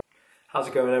How's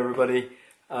it going, everybody?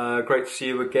 Great to see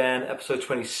you again. Episode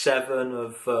 27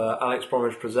 of Alex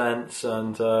Bromwich Presents,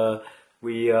 and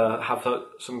we have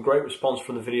some great response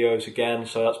from the videos again,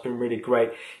 so that's been really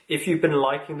great. If you've been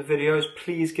liking the videos,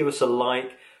 please give us a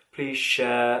like, please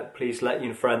share, please let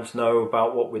your friends know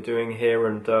about what we're doing here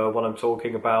and what I'm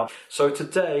talking about. So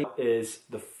today is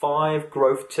the five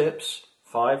growth tips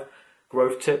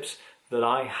that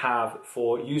I have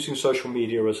for using social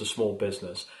media as a small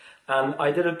business. And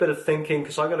I did a bit of thinking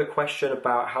because I got a question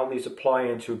about how these apply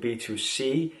into a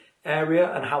B2C area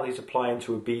and how these apply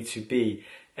into a B2B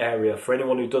area. For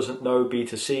anyone who doesn't know,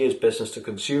 B2C is business to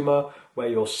consumer, where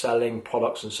you're selling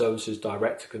products and services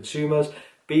direct to consumers.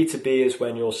 B2B is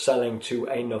when you're selling to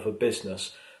another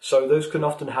business. So those can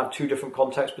often have two different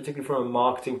contexts, particularly from a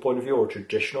marketing point of view or a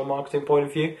traditional marketing point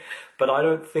of view. But I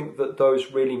don't think that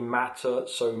those really matter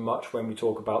so much when we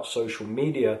talk about social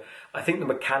media. I think the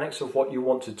mechanics of what you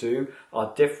want to do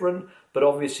are different, but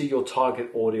obviously your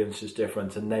target audience is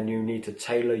different, and then you need to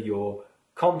tailor your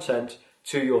content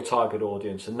to your target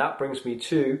audience. And that brings me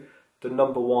to the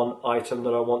number one item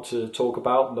that I want to talk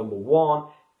about. Number one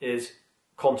is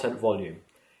content volume.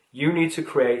 You need to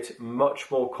create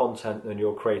much more content than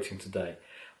you're creating today.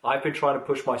 I've been trying to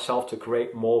push myself to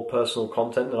create more personal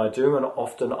content than I do, and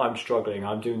often I'm struggling.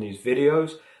 I'm doing these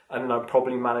videos and I'm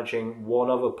probably managing one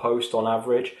other post on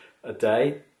average a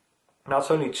day. That's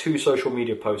only 2 social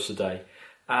media posts a day,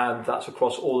 and that's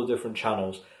across all the different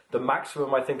channels. The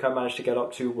maximum I think I managed to get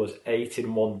up to was 8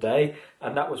 in one day,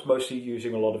 and that was mostly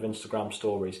using a lot of Instagram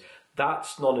stories.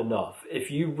 That's not enough.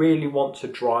 If you really want to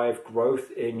drive growth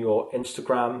in your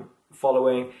Instagram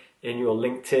following, in your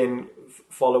LinkedIn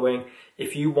following,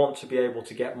 if you want to be able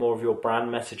to get more of your brand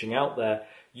messaging out there,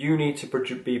 you need to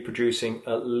be producing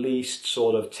at least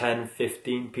sort of 10,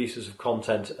 15 pieces of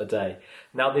content a day.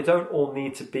 Now, they don't all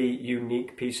need to be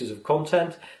unique pieces of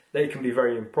content. They can be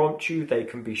very impromptu. They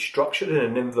can be structured in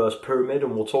an inverse pyramid,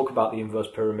 and we'll talk about the inverse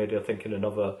pyramid, I think, in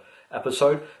another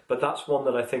episode. But that's one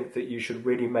that I think that you should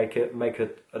really make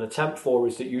an attempt for,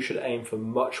 is that you should aim for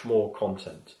much more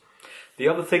content. The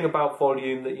other thing about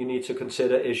volume that you need to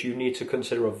consider is you need to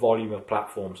consider a volume of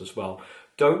platforms as well.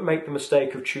 Don't make the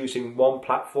mistake of choosing one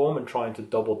platform and trying to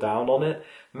double down on it.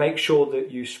 Make sure that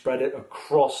you spread it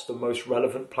across the most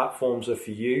relevant platforms that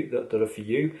are for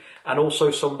you, and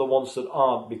also some of the ones that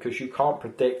aren't, because you can't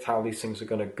predict how these things are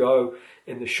going to go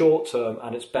in the short term,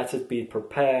 and it's better to be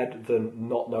prepared than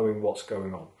not knowing what's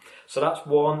going on. So that's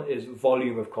one, is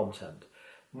volume of content.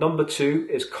 Number 2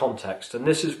 is context, and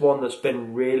this is one that's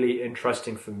been really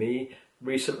interesting for me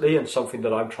recently and something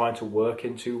that I'm trying to work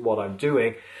into what I'm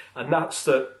doing, and that's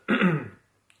that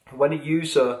when a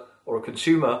user or a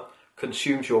consumer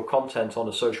consumes your content on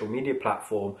a social media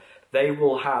platform, they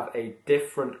will have a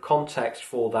different context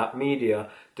for that media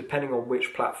depending on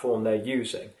which platform they're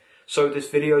using. So this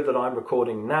video that I'm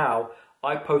recording now,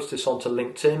 I post this onto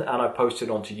LinkedIn and I post it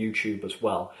onto YouTube as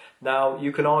well. Now,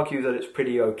 you can argue that it's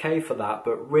pretty okay for that,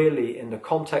 but really in the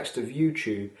context of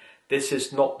YouTube, this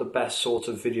is not the best sort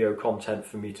of video content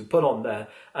for me to put on there,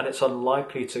 and it's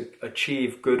unlikely to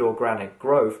achieve good organic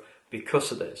growth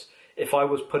because of this. If I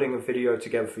was putting a video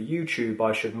together for YouTube,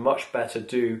 I should much better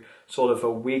do sort of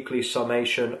a weekly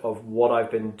summation of what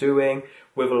I've been doing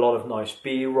with a lot of nice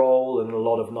B-roll and a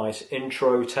lot of nice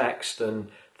intro text and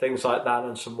things like that,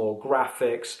 and some more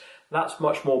graphics. That's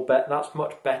much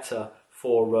better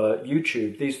for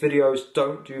YouTube. These videos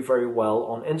don't do very well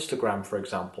on Instagram, for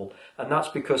example, and that's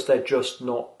because they're just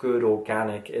not good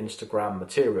organic Instagram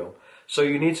material. So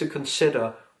you need to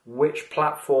consider which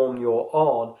platform you're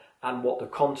on and what the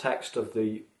context of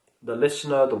the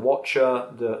listener, the watcher,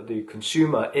 the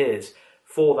consumer is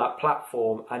for that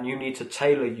platform, and you need to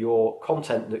tailor your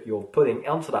content that you're putting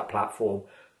onto that platform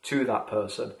to that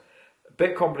person. A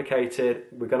bit complicated.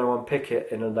 We're going to unpick it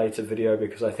in a later video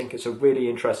because I think it's a really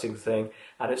interesting thing,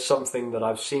 and it's something that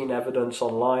I've seen evidence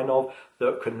online of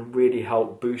that can really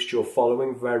help boost your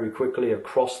following very quickly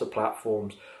across the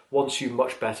platforms once you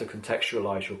much better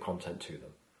contextualize your content to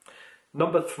them.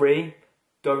 Number 3,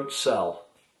 don't sell.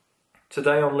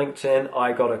 Today on LinkedIn,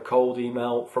 I got a cold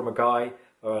email from a guy,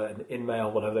 or an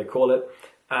in-mail, whatever they call it,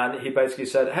 and he basically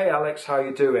said, "Hey Alex, how are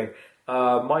you doing?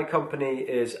 My company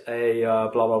is a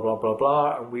blah, blah, blah, blah,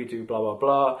 blah, and we do blah, blah,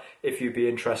 blah. If you'd be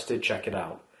interested, check it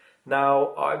out."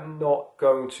 Now, I'm not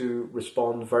going to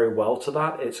respond very well to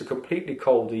that. It's a completely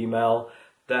cold email.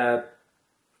 Their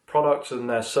product and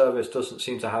their service doesn't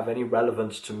seem to have any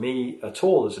relevance to me at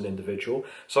all as an individual.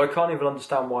 So I can't even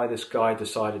understand why this guy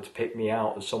decided to pick me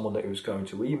out as someone that he was going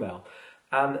to email.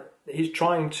 And he's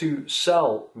trying to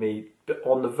sell me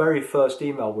on the very first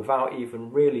email without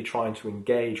even really trying to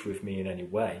engage with me in any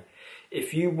way.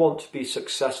 If you want to be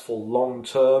successful long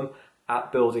term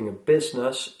at building a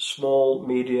business, small,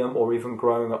 medium, or even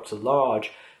growing up to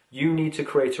large, you need to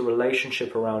create a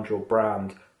relationship around your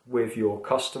brand with your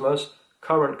customers,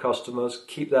 current customers,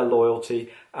 keep their loyalty,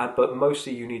 but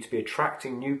mostly you need to be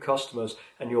attracting new customers,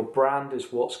 and your brand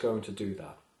is what's going to do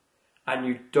that. And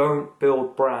you don't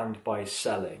build brand by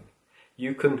selling.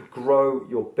 You can grow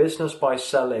your business by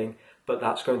selling, but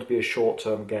that's going to be a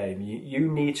short-term game. You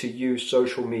need to use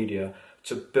social media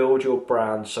to build your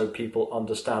brand so people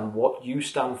understand what you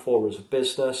stand for as a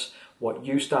business, what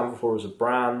you stand for as a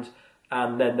brand,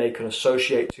 and then they can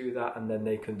associate to that, and then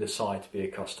they can decide to be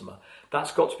a customer.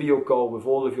 That's got to be your goal with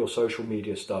all of your social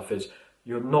media stuff. Is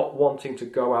you're not wanting to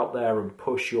go out there and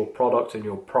push your product and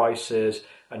your prices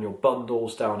and your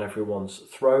bundles down everyone's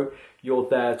throat. You're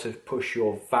there to push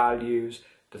your values,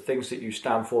 the things that you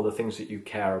stand for, the things that you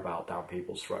care about down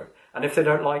people's throat. And if they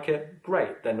don't like it,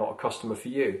 great, they're not a customer for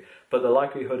you. But the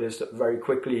likelihood is that very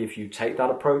quickly, if you take that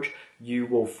approach, you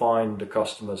will find the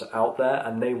customers out there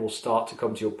and they will start to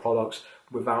come to your products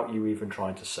without you even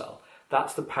trying to sell.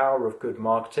 That's the power of good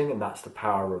marketing, and that's the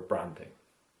power of branding.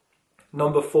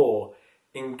 Number 4,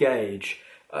 engage.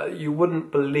 You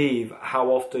wouldn't believe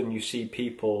how often you see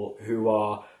people who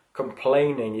are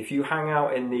complaining. If you hang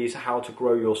out in these how to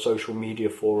grow your social media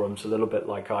forums a little bit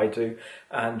like I do,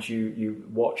 and you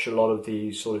watch a lot of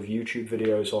these sort of YouTube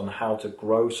videos on how to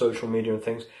grow social media and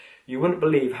things, you wouldn't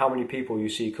believe how many people you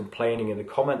see complaining in the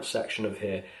comments section of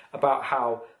here about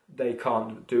how they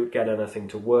can't get anything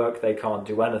to work, they can't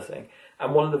do anything.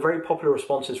 And one of the very popular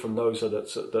responses from those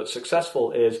that's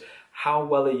successful is, how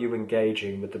well are you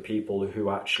engaging with the people who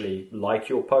actually like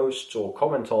your posts or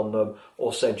comment on them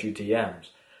or send you DMs?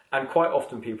 And quite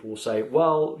often people will say,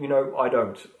 well, I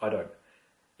don't.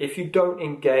 If you don't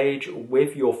engage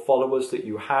with your followers that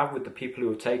you have, with the people who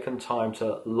have taken time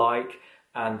to like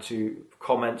and to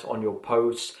comment on your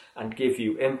posts and give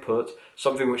you input,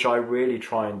 something which I really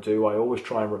try and do, I always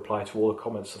try and reply to all the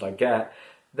comments that I get,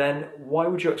 then why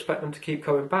would you expect them to keep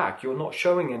coming back? You're not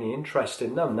showing any interest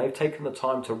in them. They've taken the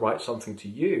time to write something to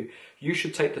you. You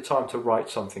should take the time to write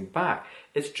something back.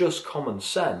 It's just common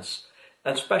sense.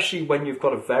 And especially when you've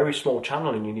got a very small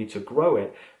channel and you need to grow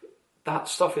it, that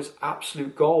stuff is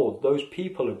absolute gold. Those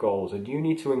people are gold, and you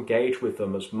need to engage with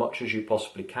them as much as you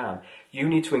possibly can. You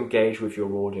need to engage with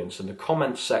your audience, and the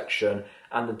comments section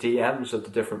and the DMs of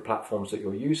the different platforms that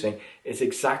you're using is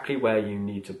exactly where you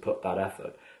need to put that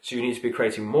effort. So you need to be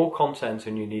creating more content,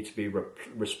 and you need to be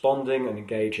responding and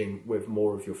engaging with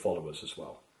more of your followers as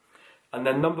well. And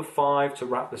then number 5, to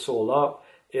wrap this all up,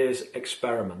 is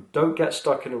experiment. Don't get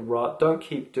stuck in a rut. Don't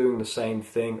keep doing the same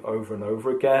thing over and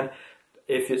over again.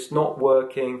 If it's not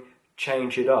working,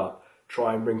 change it up.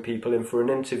 Try and bring people in for an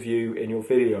interview in your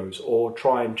videos, or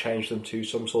try and change them to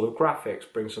some sort of graphics.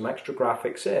 Bring some extra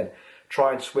graphics in.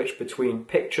 Try and switch between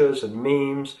pictures and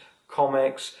memes,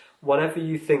 comics, whatever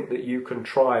you think that you can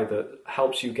try that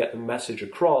helps you get the message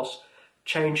across.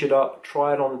 Change it up,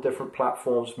 try it on the different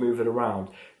platforms, move it around.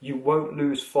 You won't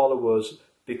lose followers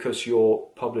because you're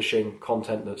publishing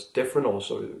content that's different, or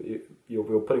so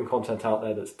you're putting content out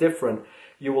there that's different.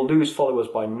 You will lose followers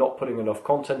by not putting enough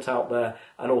content out there,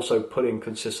 and also putting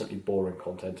consistently boring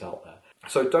content out there.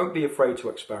 So don't be afraid to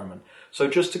experiment. So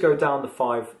just to go down the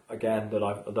 5 again that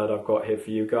I've got here for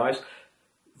you guys.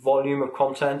 Volume of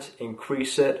content,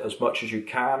 increase it as much as you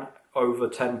can, over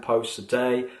 10 posts a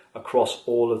day across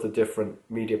all of the different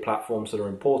media platforms that are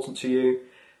important to you.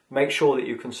 Make sure that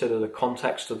you consider the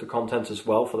context of the content as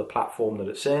well for the platform that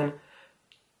it's in.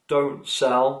 Don't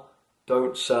sell.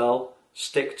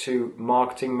 Stick to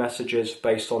marketing messages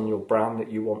based on your brand that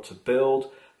you want to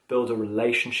build. Build a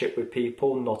relationship with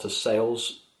people, not a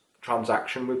sales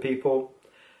transaction with people.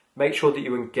 Make sure that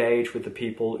you engage with the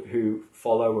people who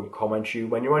follow and comment you.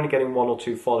 When you're only getting 1 or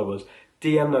 2 followers,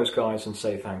 DM those guys and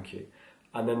say thank you.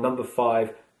 And then number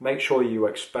 5, make sure you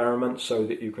experiment so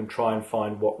that you can try and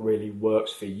find what really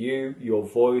works for you, your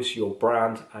voice, your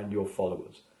brand, and your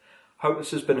followers. Hope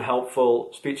this has been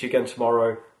helpful. Speak to you again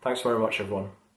tomorrow. Thanks very much, everyone.